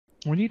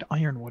We need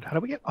ironwood. How do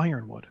we get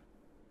ironwood?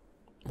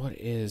 What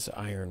is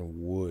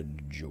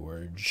ironwood,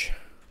 George?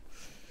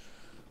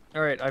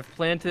 Alright, I've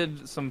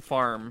planted some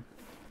farm.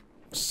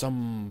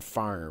 Some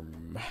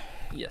farm.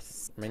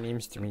 Yes. My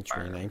name's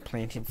Dimitri, and I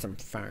planted some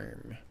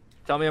farm.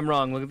 Tell me I'm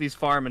wrong. Look at these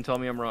farm and tell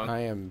me I'm wrong.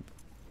 I am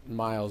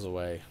miles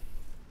away.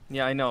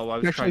 Yeah, I know. I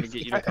was trying to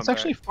get you to come It's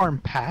actually back. farm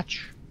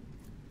patch.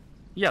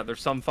 Yeah,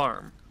 there's some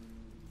farm.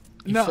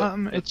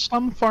 No, it's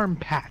some farm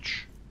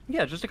patch.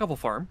 Yeah, just a couple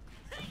farm.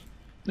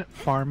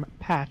 Farm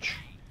patch.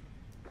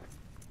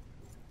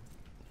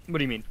 What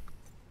do you mean?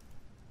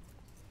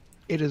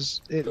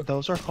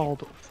 Those are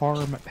called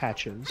farm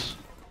patches.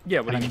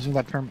 Yeah, what And do I'm you using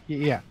mean? that term.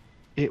 Yeah.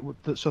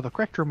 So the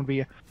correct term would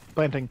be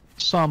planting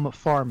some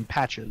farm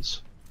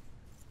patches.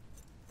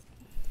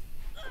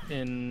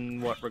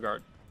 In what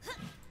regard?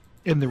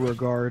 In the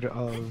regard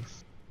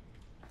of,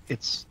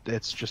 it's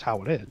just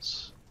how it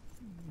is.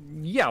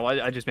 Yeah, well,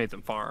 I just made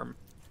some farm.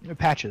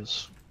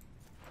 Patches.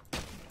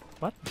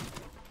 What?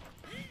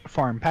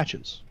 Farm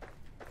patches.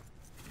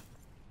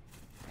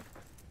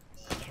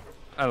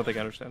 I don't think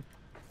I understand.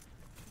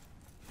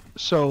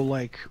 So,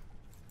 like,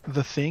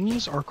 the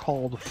things are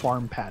called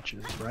farm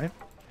patches, right?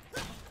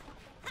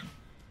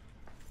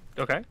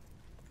 Okay.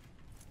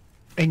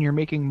 And you're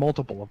making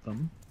multiple of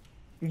them.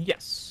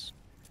 Yes.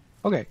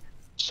 Okay,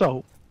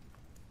 so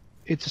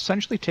it's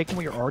essentially taking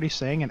what you're already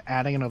saying and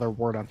adding another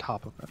word on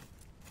top of it.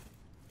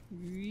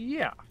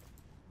 Yeah.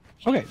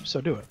 Okay, so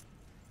do it.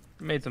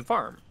 Made some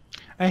farm.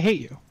 I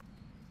hate you.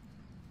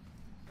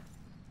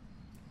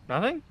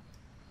 Nothing?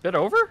 Bit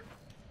over?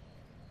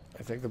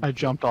 I think I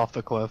jumped off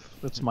the cliff.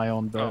 It's my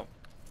own bit. Oh.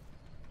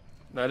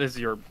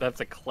 That's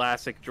a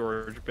classic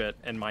George bit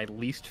and my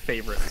least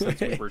favorite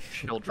since we were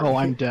children. Oh,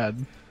 I'm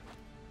dead.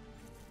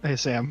 Hey,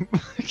 Sam.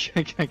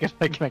 can I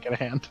get a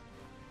hand?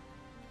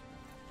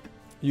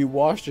 You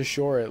washed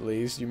ashore at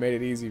least. You made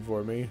it easy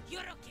for me.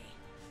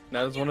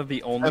 That is one of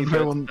the only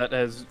Everyone-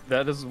 bits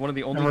that is one of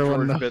the only Everyone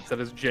George knows. bits that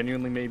has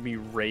genuinely made me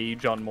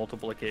rage on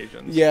multiple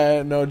occasions.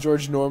 Yeah, no,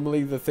 George,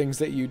 normally the things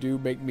that you do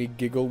make me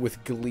giggle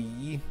with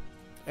glee,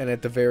 and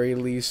at the very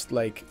least,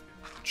 like,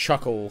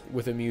 chuckle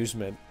with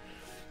amusement.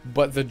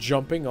 But the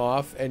jumping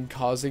off and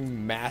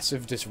causing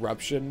massive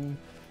disruption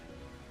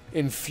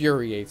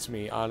infuriates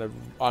me on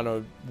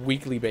a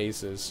weekly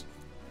basis.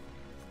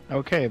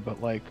 Okay,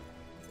 but like,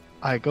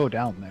 I go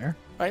down there.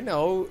 I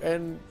know,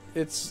 and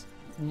it's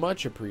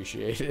much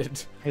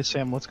appreciated. Hey,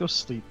 Sam, let's go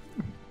sleep.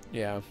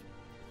 Yeah.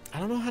 I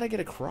don't know how to get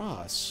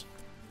across.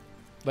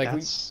 Like,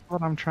 That's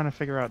what I'm trying to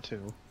figure out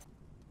too.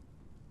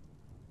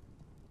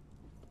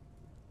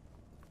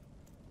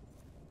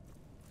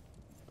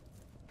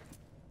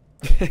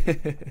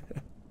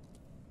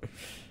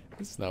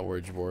 It's not where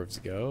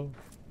dwarves go.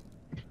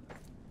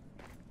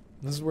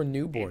 This is where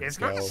newborns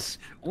go.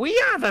 We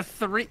are the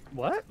three.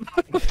 What?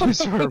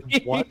 Sorry,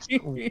 what?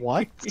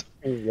 What?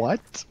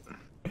 What?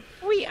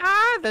 We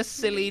are the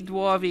silly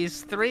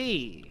dwarvies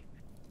three.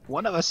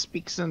 One of us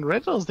speaks in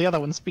riddles, the other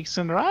one speaks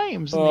in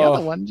rhymes, and the Oh.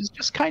 other one is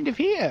just kind of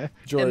here.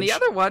 George, And the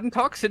other one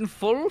talks in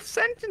full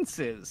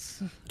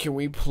sentences. can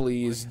we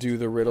please do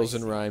the riddles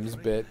and rhymes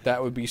bit?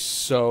 That would be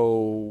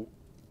so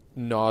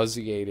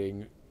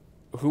nauseating.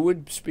 Who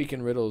would speak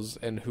in riddles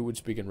and who would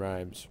speak in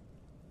rhymes?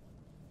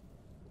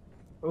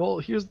 Well,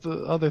 here's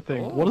the other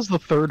thing. Oh. What does the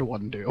third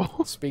one do?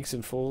 Speaks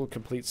in full,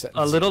 complete A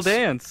sentences. little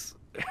dance.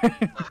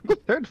 the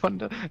third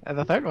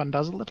one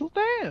does a little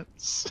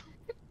dance.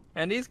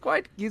 And he's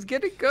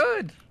getting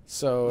good.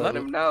 So Let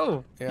him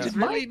know. yeah. He's Did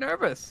my- really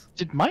nervous.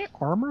 Did my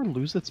armor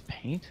lose its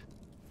paint?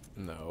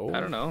 No. I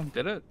don't know.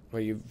 Did it?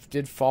 Well, you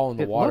did fall in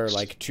the It water looks-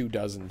 like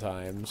 24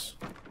 times.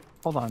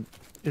 Hold on.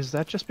 Is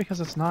that just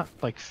because it's not,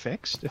 like,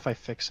 fixed? If I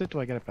fix it, do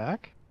I get it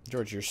back?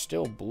 George, you're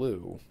still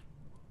blue.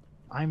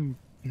 I'm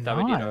That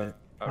would, not.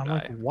 I'm die.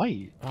 like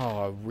white. Oh,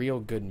 a real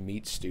good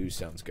meat stew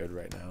sounds good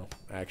right now,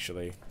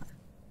 actually.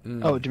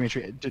 Mm. Oh,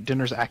 Dimitri,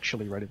 dinner's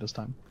actually ready this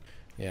time.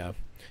 Yeah.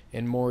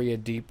 In Moria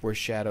deep where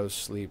shadows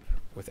sleep,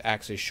 with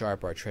axes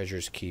sharp our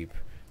treasures keep.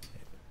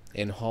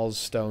 In halls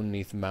stone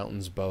neath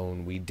mountains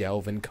bone, we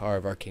delve and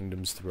carve our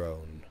kingdom's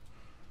throne.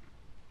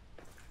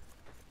 I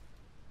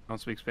don't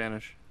speak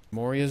Spanish.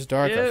 Moria's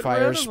dark, our Get rid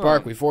fires of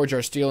spark, them. we forge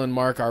our steel and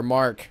mark our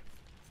mark.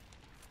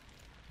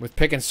 With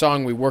pick and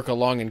song we work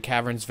along in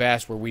caverns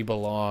vast where we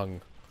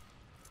belong.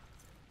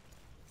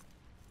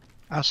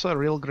 That's a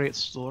real great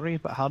story,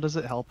 but how does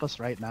it help us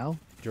right now?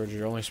 George,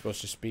 you're only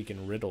supposed to speak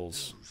in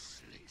riddles.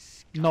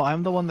 No,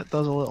 I'm the one that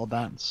does a little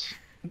dance.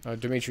 Oh,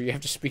 Dimitri, you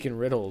have to speak in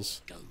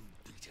riddles.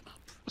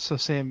 So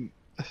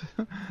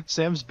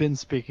Sam's been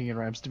speaking in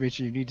rhymes.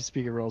 Dimitri, you need to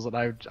speak in riddles, and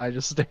I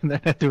just stand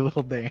there and do a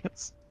little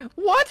dance.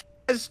 What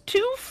has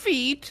 2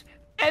 feet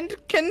and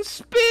can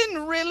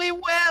spin really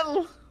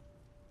well?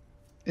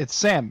 It's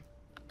Sam.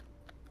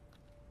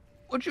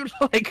 Would you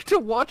like to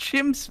watch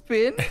him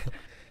spin?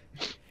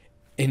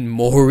 In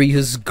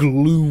Moria's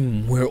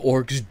gloom, where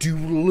orcs do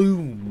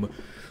loom,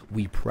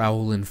 we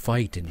prowl and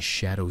fight in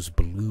shadows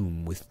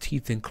bloom. With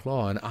teeth and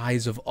claw and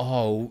eyes of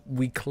awe,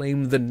 we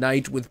claim the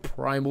night with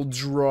primal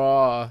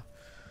draw.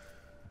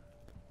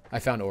 I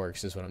found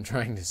orcs, is what I'm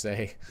trying to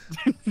say.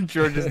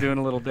 George is doing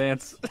a little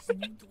dance.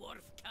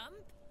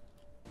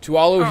 To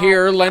all who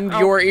hear, lend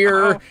your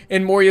ear.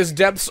 In Moria's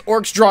depths,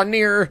 orcs draw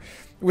near.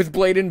 With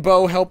blade and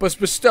bow, help us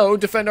bestow.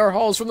 Defend our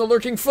halls from the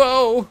lurking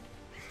foe.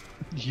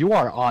 You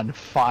are on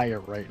fire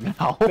right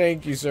now.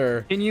 Thank you,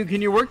 sir. Can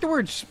you work the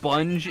word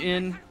sponge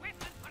in?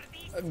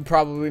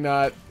 Probably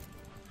not.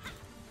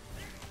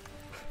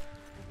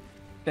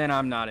 Then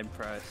I'm not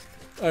impressed.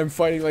 I'm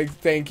fighting like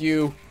thank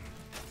you.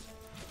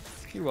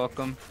 You're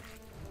welcome.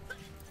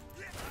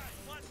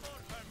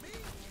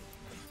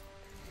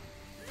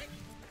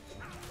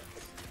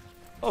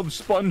 I'm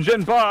Sponge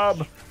and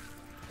Bob.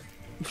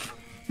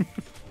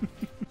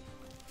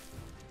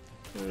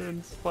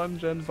 And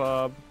Sponge and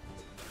Bob.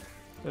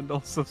 And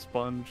also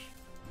Sponge.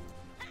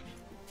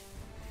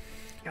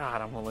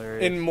 God, I'm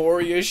hilarious. In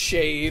Moria's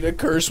shade, a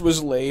curse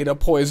was laid, a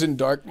poison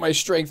dark my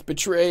strength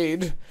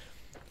betrayed.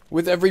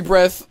 With every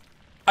breath,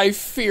 I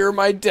fear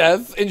my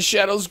death. In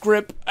shadow's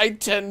grip, I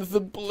tend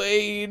the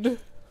blade.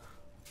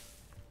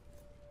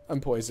 I'm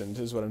poisoned,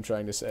 is what I'm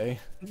trying to say.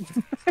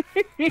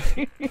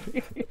 It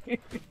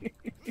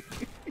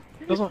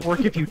doesn't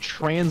work if you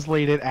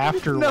translate it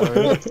afterwards.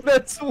 No,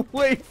 that's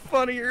way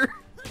funnier.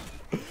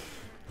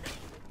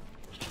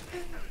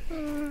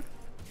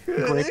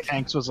 Grape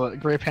Hanks was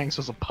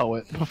a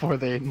poet before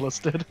they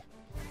enlisted.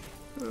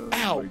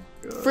 Ow!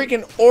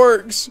 Freaking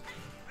orcs!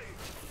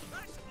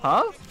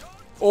 Huh?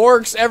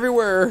 Orcs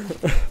everywhere!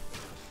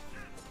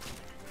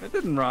 That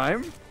didn't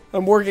rhyme.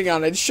 I'm working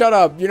on it. Shut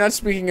up. You're not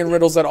speaking in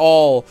riddles at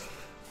all.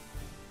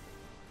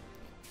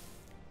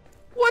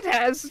 What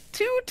has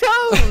 2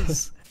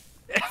 toes?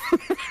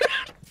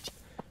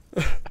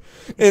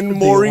 In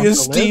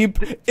Moria's deep,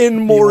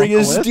 in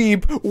Moria's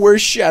deep, where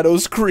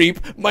shadows creep,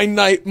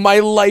 my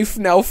life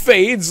now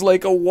fades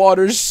like a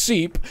water's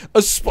seep.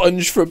 A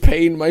sponge for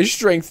pain, my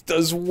strength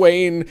does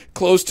wane.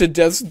 Close to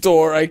death's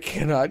door, I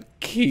cannot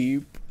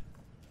keep.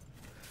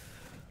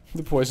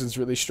 The poison's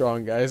really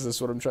strong, guys.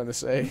 That's what I'm trying to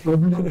say.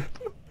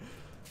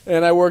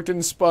 And I worked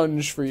in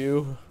sponge for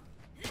you.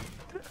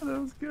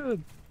 That was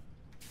good.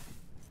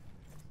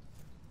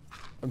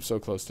 I'm so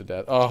close to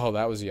death. Oh,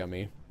 that was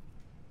yummy.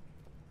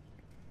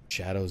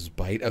 Shadow's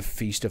bite, a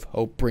feast of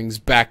hope brings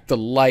back the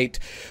light.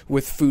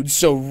 With food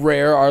so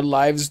rare, our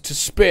lives to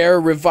spare,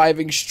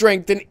 reviving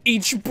strength in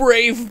each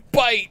brave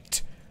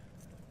bite.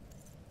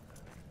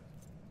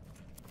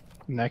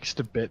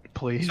 Next bit,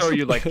 please. So are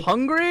you like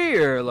hungry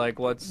or like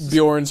what's?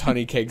 Bjorn's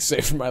honey cake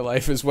saved my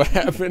life is what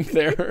happened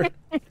there.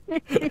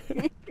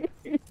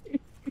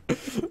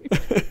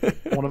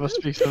 One of us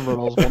speaks in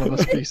riddles, one of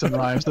us speaks in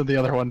rhymes, and the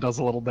other one does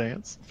a little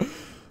dance.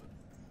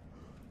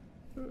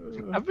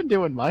 I've been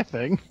doing my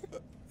thing.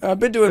 I've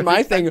been doing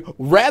my thing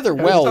rather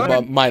well,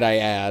 but might I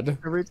add.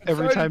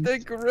 Every time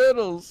think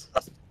riddles.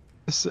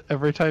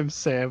 every time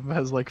Sam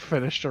has like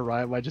finished a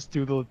rhyme, I just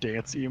do the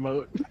dance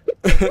emote.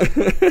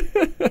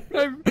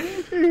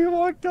 He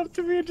walked up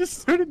to me and just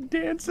started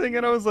dancing,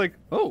 and I was like,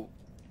 "Oh."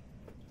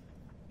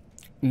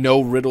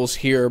 No riddles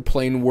here,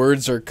 plain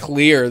words are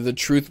clear. The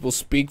truth will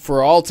speak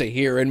for all to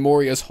hear. In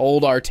Moria's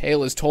hold, our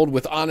tale is told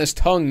with honest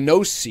tongue,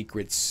 no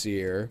secrets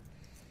sear.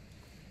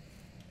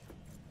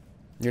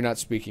 You're not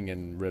speaking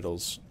in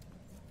riddles.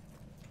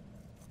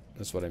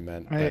 That's what I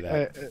meant by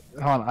that.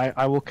 Hold on,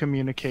 I will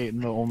communicate in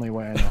the only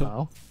way I know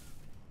how.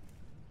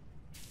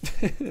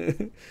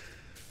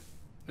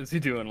 Is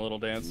he doing a little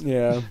dance?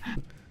 Yeah.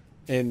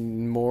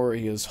 In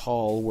Moria's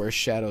hall, where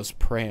shadows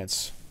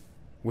prance,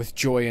 with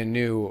joy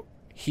anew,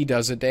 he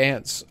does a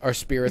dance. Our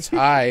spirits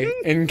high,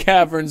 in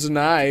caverns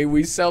nigh,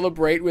 we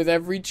celebrate with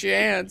every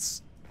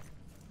chance.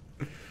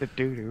 There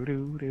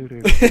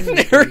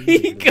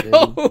he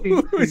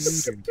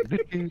goes.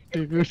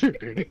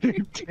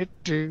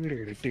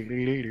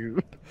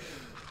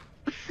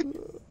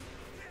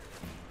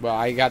 Well,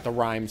 I got the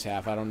rhymes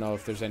half. I don't know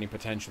if there's any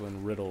potential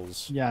in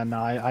riddles. Yeah, no,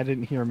 I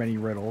didn't hear many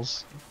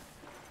riddles.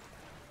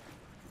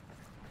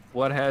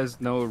 What has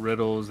no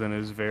riddles and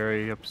is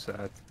very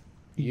upset?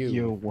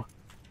 You.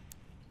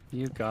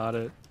 You got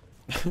it.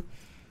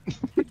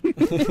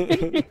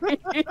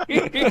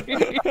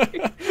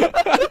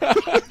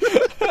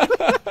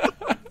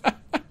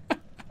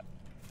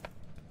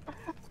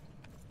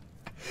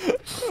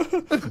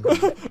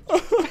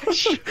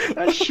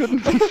 That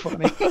shouldn't be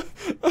funny.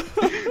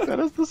 That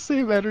has the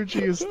same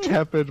energy as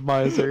Tepid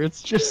Miser.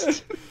 It's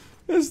just...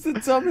 That's the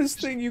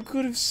dumbest thing you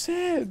could have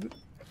said.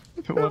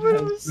 What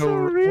has no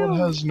riddle?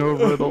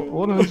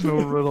 What has no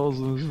riddles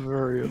and is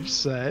very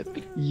upset?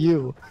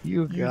 You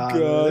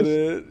got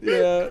it.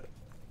 Yeah.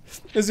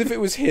 As if it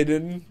was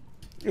hidden.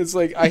 It's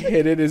like I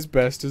hid it as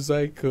best as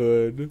I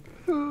could.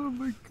 Oh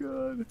my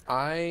god.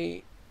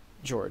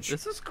 George.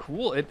 This is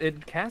cool.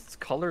 It casts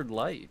colored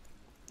light.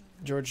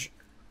 George,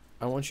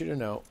 I want you to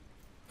know,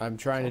 I'm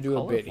trying to do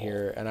a bit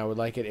here, and I would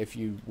like it if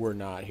you were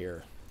not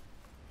here.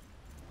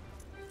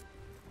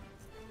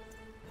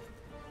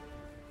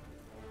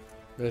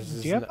 Do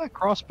you have that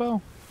crossbow?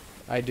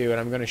 I do, and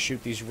I'm going to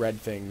shoot these red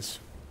things.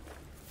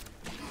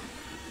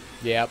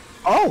 Yep.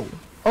 Oh!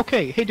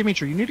 Okay, hey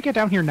Dimitri, you need to get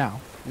down here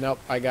now. Nope,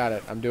 I got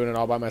it. I'm doing it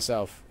all by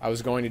myself. I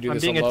was going to do I'm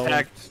this being alone.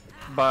 attacked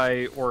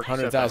by orcs.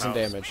 100,000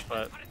 damage.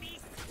 But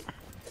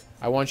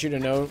I want you to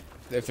know,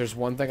 if there's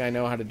one thing I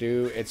know how to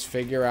do, it's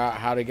figure out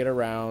how to get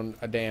around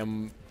a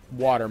damn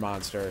water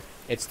monster.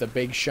 It's the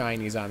big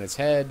shinies on its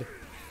head.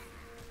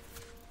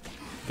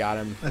 Got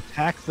him.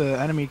 Attack the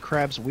enemy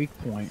crab's weak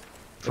point.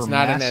 For It's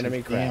not an massive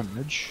enemy crab.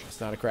 damage.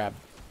 It's not a crab.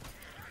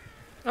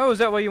 oh, is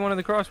that why you wanted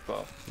the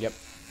crossbow? Yep,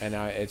 and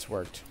it's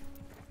worked.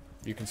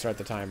 You can start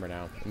the timer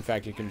now. In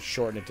fact, you can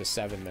shorten it to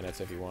 7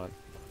 minutes if you want.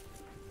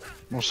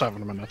 Well,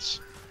 7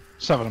 minutes.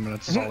 7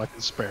 minutes is all I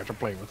can spare to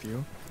play with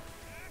you.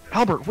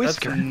 Albert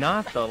Whisker. That's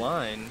not the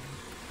line.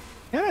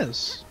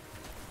 Yes.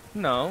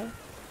 No.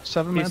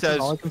 7 He minutes says,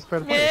 is all I can spare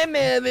to play. I'm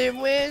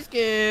Albert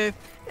Whisker.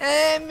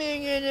 I'm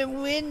gonna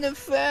win the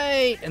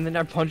fight. And then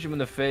I punch him in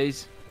the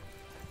face.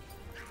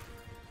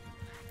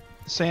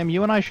 Sam,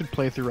 you and I should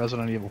play through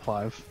Resident Evil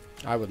 5.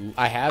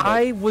 I have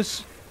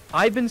it.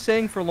 I've been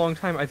saying for a long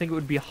time, I think it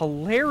would be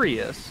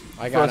hilarious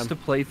I for got us him. to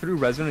play through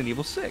Resident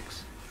Evil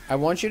 6. I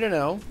want you to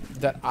know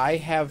that I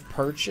have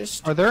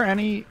purchased Are there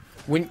any...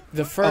 when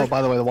the first. Oh,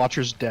 by the way, the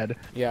Watcher's dead.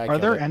 Yeah, I Are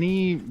killed there it.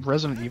 any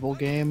Resident Evil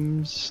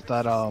games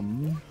that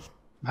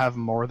have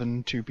more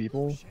than 2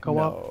 people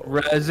co-op? No.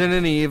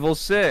 Resident Evil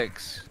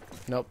 6.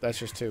 Nope, that's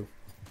just 2.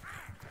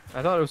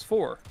 I thought it was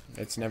 4.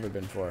 It's never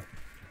been 4.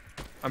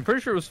 I'm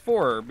pretty sure it was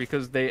 4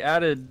 because they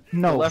added the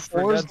No, Left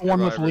 4 4 is Dead the one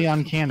with survivors.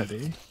 Leon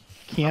Kennedy.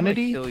 I'm gonna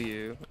Kennedy? kill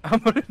you.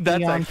 That's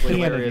Leon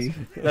actually hilarious.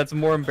 Kennedy. That's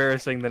more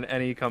embarrassing than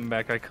any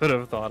comeback I could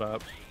have thought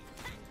up.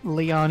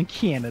 Leon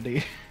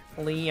Kennedy.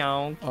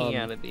 Leon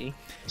Kennedy.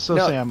 So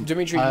No, Sam,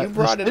 Dimitri, you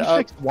brought this it did up.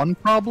 fix one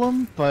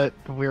problem, but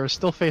we are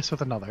still faced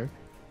with another.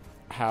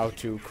 How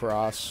to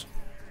cross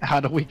How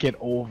do we get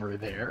over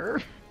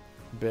there?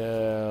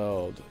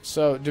 build.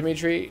 So,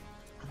 Dimitri,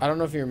 I don't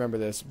know if you remember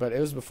this, but it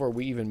was before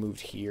we even moved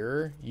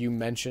here. You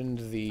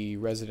mentioned the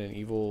Resident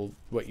Evil,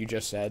 what you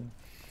just said.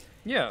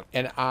 Yeah.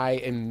 And I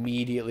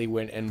immediately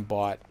went and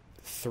bought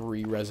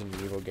 3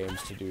 Resident Evil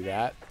games to do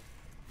that.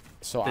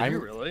 So Did you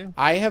really?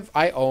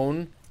 I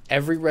own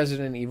every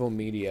Resident Evil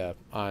media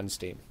on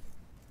Steam.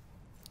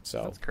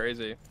 So That's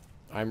crazy.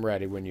 I'm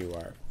ready when you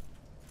are.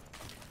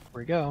 Here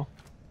we go.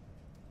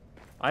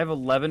 I have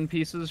 11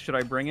 pieces. Should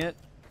I bring it?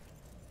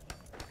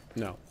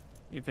 No.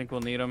 You think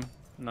we'll need them?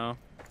 No.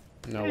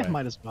 No way.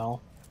 Might as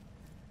well.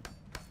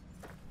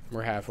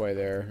 We're halfway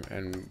there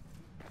and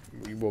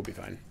we will be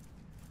fine.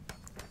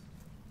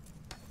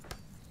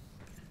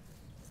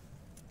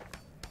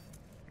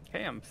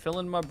 Okay, I'm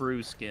filling my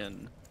brew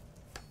skin.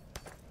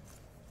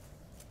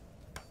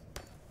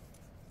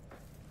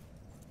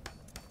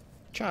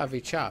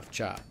 Chavy chop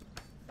chop.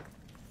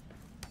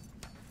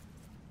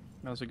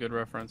 That was a good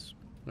reference.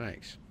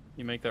 Thanks.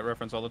 You make that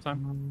reference all the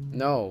time?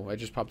 No, it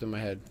just popped in my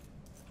head.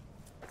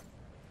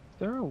 Is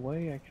there a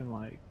way I can,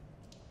 like,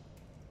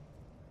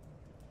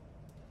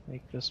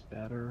 make this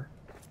better?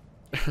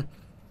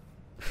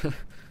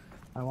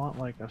 I want,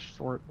 like, a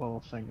short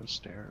little thing of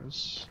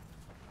stairs.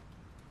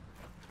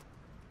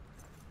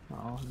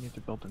 Oh, I need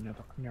to build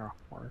near a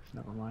hearth.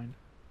 Never mind.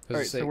 Does it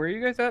Alright, say so where are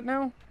you guys at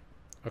now?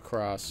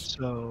 across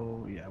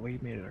So, yeah, we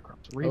made it across.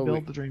 we-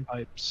 Rebuild the drain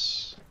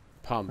pipes.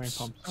 Drain pumps?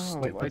 pumps. Oh,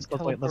 wait, I let's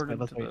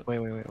teleported to the-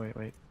 wait.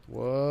 I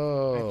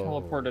Whoa.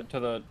 teleported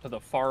to the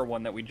far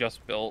one that we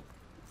just built.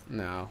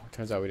 No,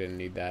 turns out we didn't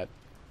need that.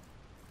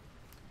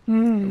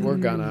 We're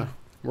gonna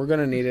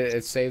need it.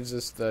 It saves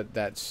us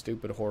that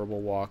stupid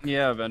horrible walk.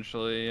 Yeah,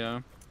 eventually,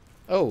 yeah.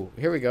 Oh,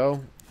 here we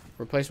go.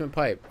 Replacement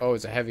pipe. Oh,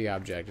 it's a heavy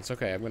object. It's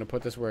okay. I'm gonna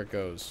put this where it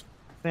goes.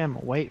 Sam,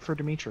 wait for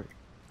Dimitri.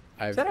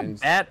 Is that a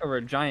bat or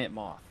a giant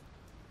moth?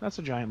 That's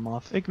a giant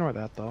moth. Ignore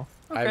that, though.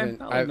 Okay,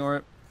 I'll ignore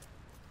it.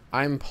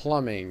 I'm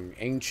plumbing.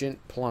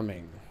 Ancient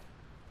plumbing.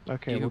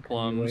 Okay, Eagle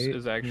well, can you Plums wait?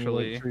 is Can you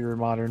actually- wait for your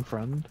modern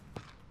friend.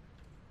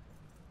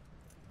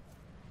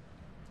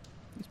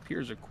 These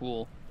piers are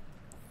cool.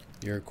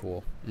 You're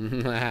cool.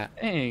 Got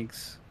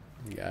Thanks.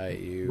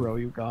 you. Bro,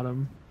 you got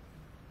him.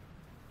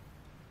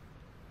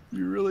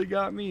 You really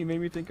got me.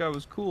 Made me think I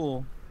was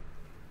cool.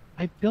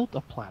 I built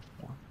a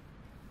platform.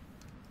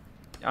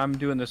 I'm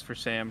doing this for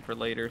Sam for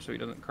later so he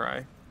doesn't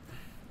cry.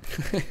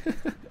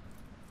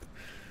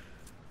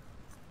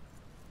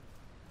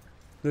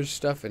 There's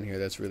stuff in here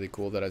that's really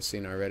cool that I've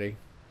seen already.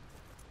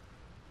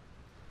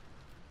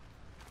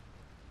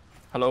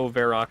 Hello,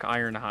 Varrock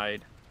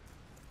Ironhide.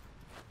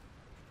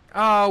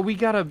 Oh, we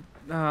gotta...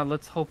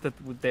 let's hope that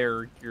there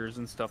are gears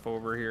and stuff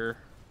over here.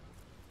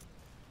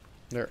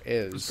 There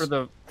is.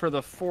 For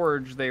the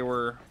forge, they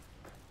were...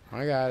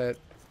 I got it.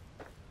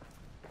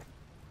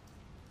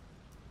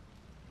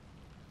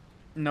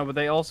 No, but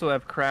they also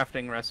have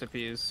crafting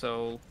recipes,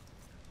 so...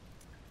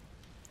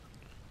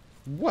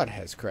 What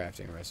has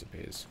crafting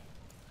recipes?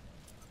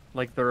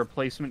 Like the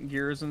replacement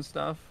gears and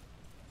stuff.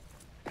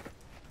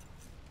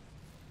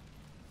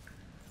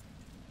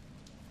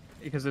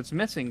 Because it's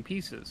missing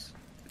pieces.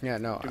 Yeah,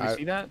 no. Do we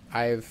see that?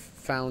 I've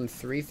found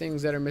 3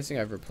 things that are missing.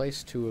 I've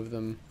replaced 2 of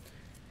them.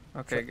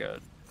 Okay,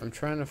 good. I'm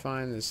trying to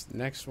find this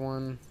next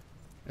one.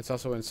 It's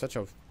also in such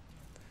a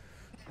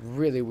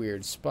really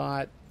weird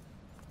spot.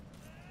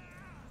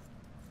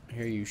 I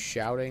hear you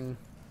shouting.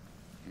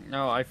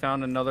 No, I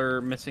found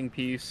another missing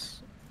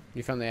piece.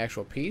 You found the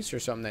actual piece or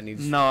something that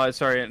needs... No,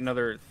 sorry,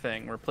 another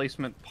thing.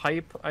 Replacement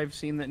pipe I've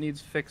seen that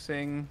needs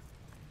fixing.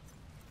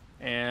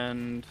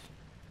 And...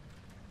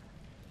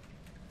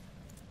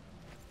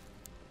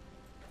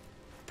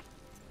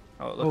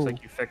 Oh, it looks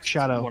like you fixed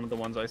Shadow. one of the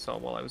ones I saw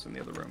while I was in the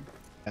other room.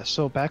 Yeah,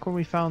 so back when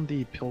we found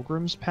the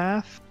Pilgrim's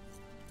Path,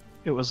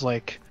 it was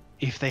like,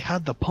 if they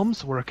had the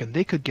pumps working,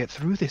 they could get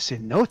through this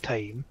in no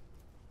time.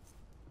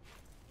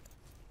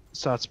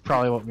 So that's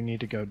probably what we need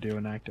to go do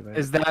and activate.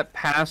 Is that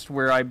past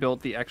where I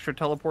built the extra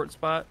teleport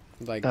spot?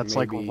 Like That's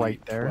like maybe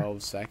right there.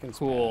 12 seconds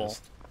Cool.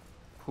 passed.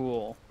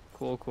 Cool.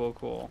 Cool, cool,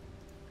 cool.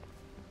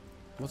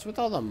 What's with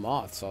all the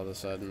moths all of a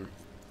sudden?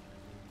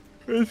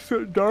 It's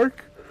so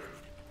dark.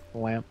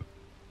 Lamp.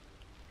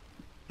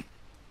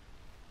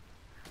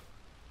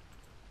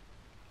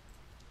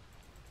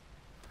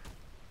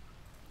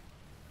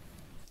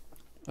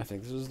 I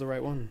think this is the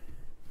right one.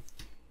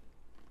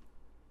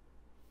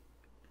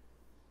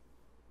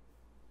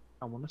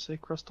 I want to say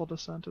Crystal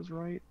Descent is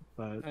right,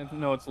 but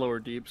No, it's lower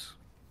deeps.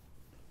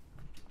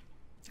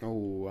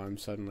 Oh, I'm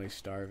suddenly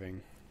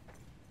starving.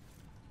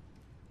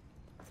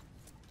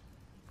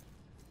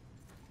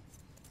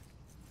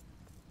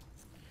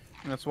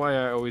 That's why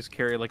I always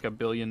carry like a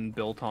billion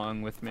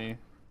biltong with me.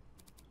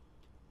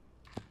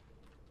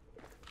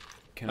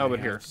 Can Oh, I but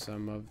have here.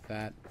 some of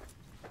that?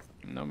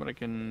 No, but I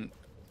can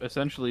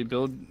essentially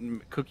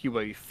cook you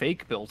a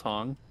fake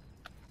biltong.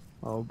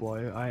 oh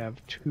boy, I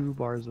have 2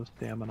 bars of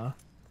stamina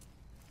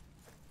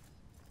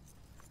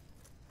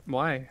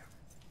Why?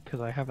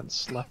 because I haven't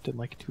slept in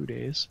like 2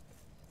 days.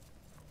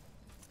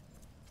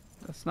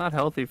 That's not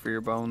healthy for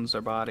your bones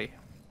or body.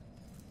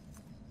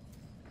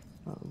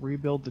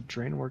 Rebuild the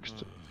drain works.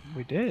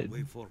 We did.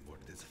 Way forward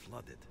is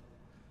flooded.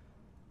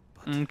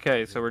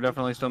 Okay, so we're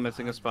definitely still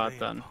missing a spot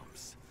then.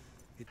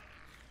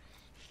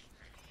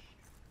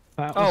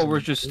 That Oh, was we're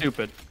just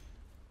stupid.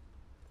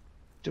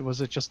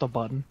 Was it just a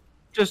button?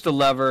 Just a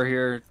lever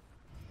here.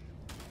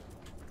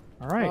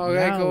 All right.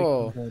 Okay, now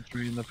cool. We can go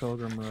drain the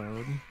Pilgrim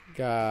Road.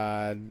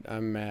 God,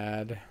 I'm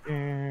mad.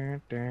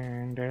 That's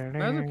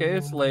okay,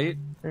 it's late.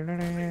 It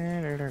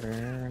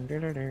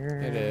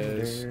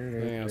is. I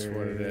think that's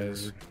what it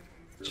is.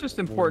 It's just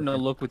important to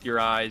look with your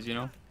eyes, you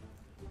know?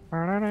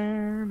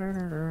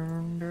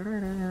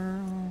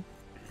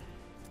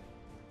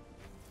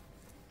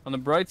 On the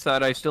bright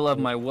side, I still have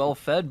my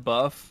well-fed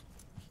buff.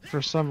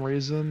 For some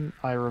reason,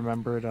 I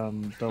remembered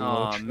the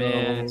Aw, Lotro.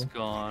 man, it's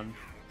gone.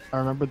 I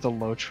remembered the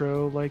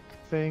Lotro like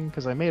thing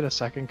because I made a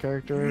second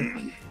character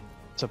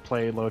to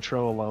play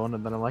Lotro alone,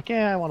 and then I'm like,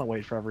 yeah, I want to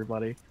wait for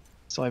everybody.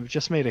 So I've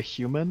just made a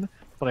human,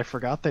 but I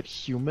forgot that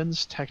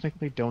humans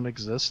technically don't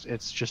exist.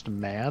 It's just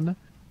man.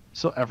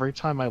 So every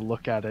time I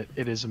look at it,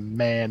 it is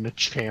man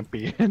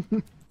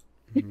champion.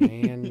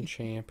 Man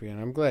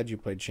champion. I'm glad you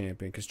played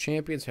champion because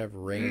champions have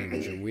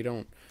range and we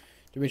don't.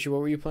 Dimitri,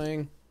 what were you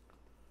playing?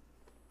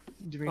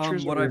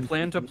 Dimitri's What I weird.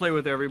 planned to play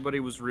with everybody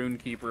was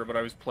Runekeeper, but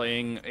I was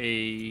playing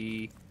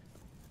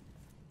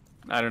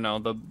I don't know,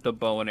 the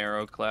bow and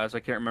arrow class. I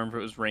can't remember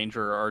if it was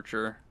Ranger or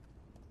Archer.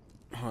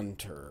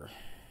 Hunter.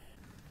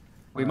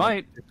 We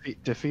might.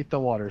 Defeat the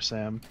water,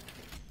 Sam.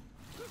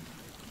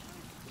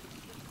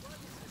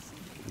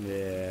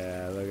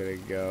 Yeah, look at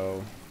it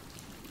go.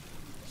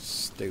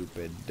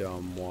 Stupid,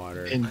 dumb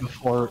water. In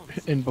before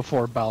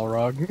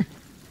Balrog.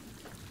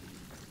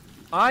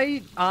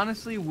 I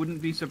honestly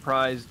wouldn't be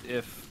surprised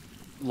if,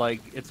 like,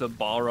 it's a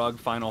Balrog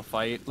final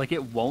fight. Like,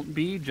 it won't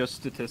be, just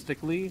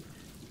statistically.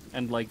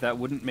 And, like, that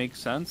wouldn't make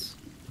sense.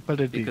 But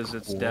it'd be Because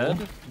it's cool.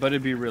 dead. But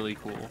it'd be really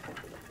cool.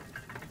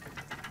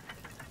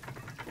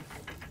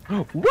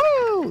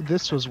 Woo!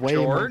 This was way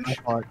more than I George?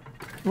 thought.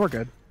 We're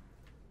good.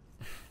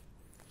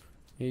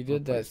 He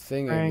did that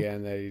thing Frank.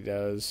 again that he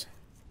does.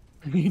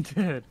 He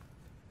did.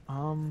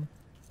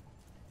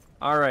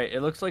 Alright,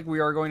 it looks like we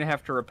are going to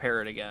have to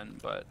repair it again,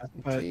 but...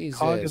 But Jesus.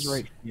 Cog is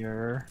right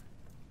here.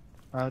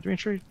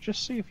 Dimitri,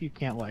 just see if you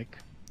can't, like...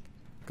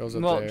 Goes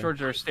up Well, there. George,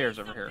 there are stairs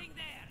over here.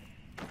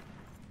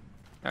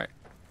 Alright.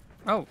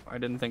 Oh, I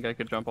didn't think I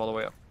could jump all the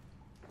way up.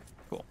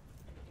 Cool.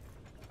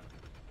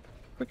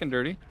 Quick and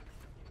dirty.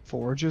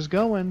 Forge is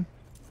going.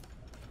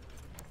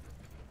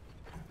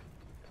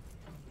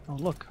 Oh,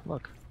 look.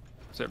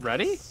 Is it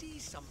ready? See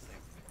something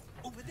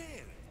over there.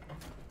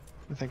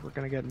 I think we're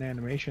gonna get an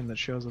animation that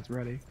shows it's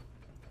ready.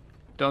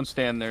 Don't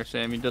stand there,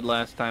 Sam. You did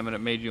last time and it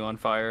made you on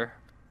fire.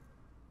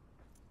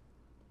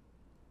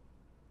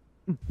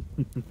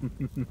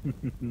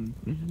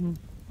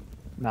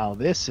 Now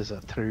this is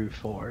a true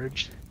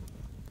forge.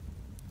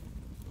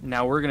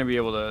 Now we're gonna be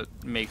able to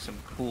make some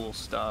cool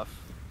stuff.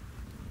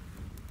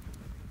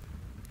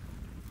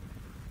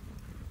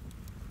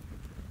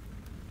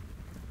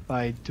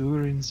 By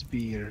Durin's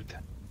beard.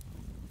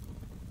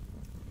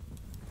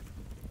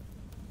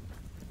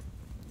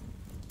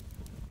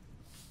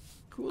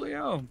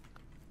 Coolio.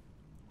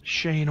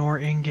 Shane or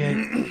ingot.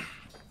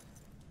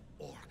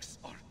 Orcs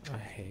are A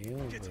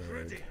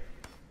hailbird.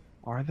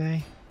 Are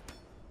they?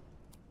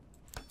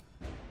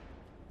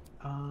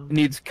 It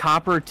needs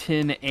copper,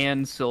 tin,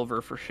 and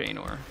silver for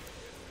Shaynor.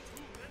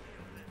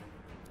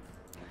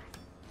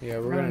 Yeah,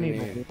 we're gonna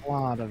need a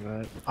lot of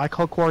it. I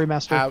call Quarry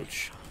Master.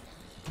 Ouch.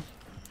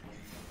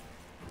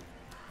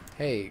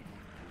 Hey,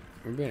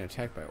 we're being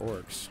attacked by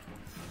orcs.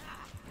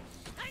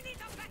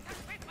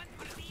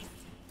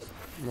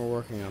 We're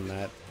working on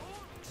that.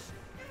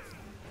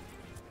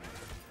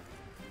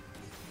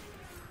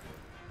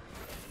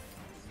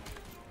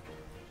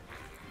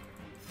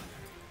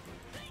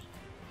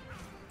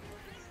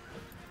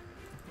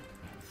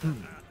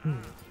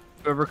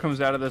 Whoever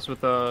comes out of this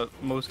with the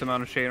most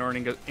amount of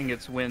Shaynor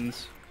ingots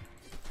wins.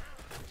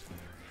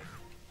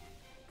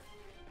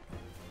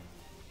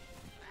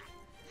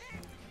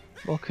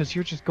 Well, because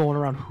you're just going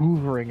around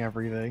hoovering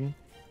everything.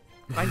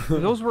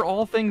 Those were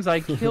all things I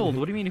killed.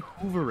 What do you mean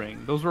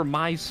hoovering? Those were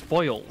my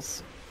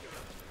spoils.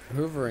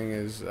 Hoovering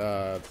is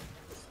a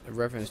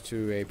reference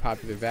to a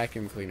popular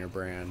vacuum cleaner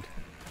brand.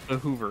 The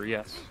Hoover,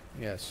 yes.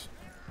 Yes.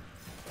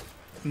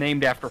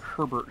 Named after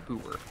Herbert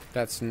Hoover.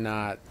 That's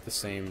not the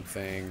same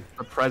thing.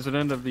 The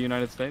President of the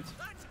United States.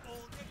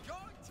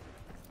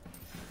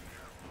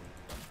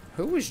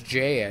 Who was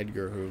J.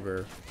 Edgar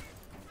Hoover?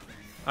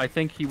 I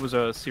think he was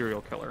a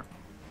serial killer.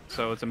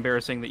 So it's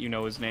embarrassing that you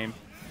know his name.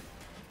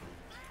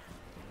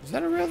 Is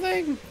that a real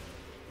thing?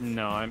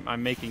 No,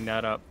 I'm making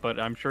that up, but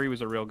I'm sure he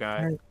was a real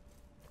guy. Right.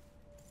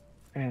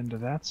 And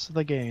that's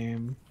the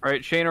game.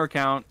 Alright, Shaynor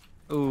count.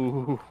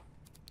 Ooh.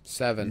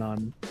 7.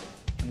 None.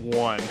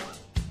 1.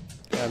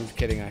 I'm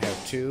kidding, I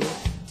have 2.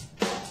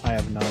 I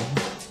have none.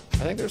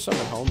 I think there's some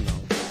at home,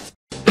 though.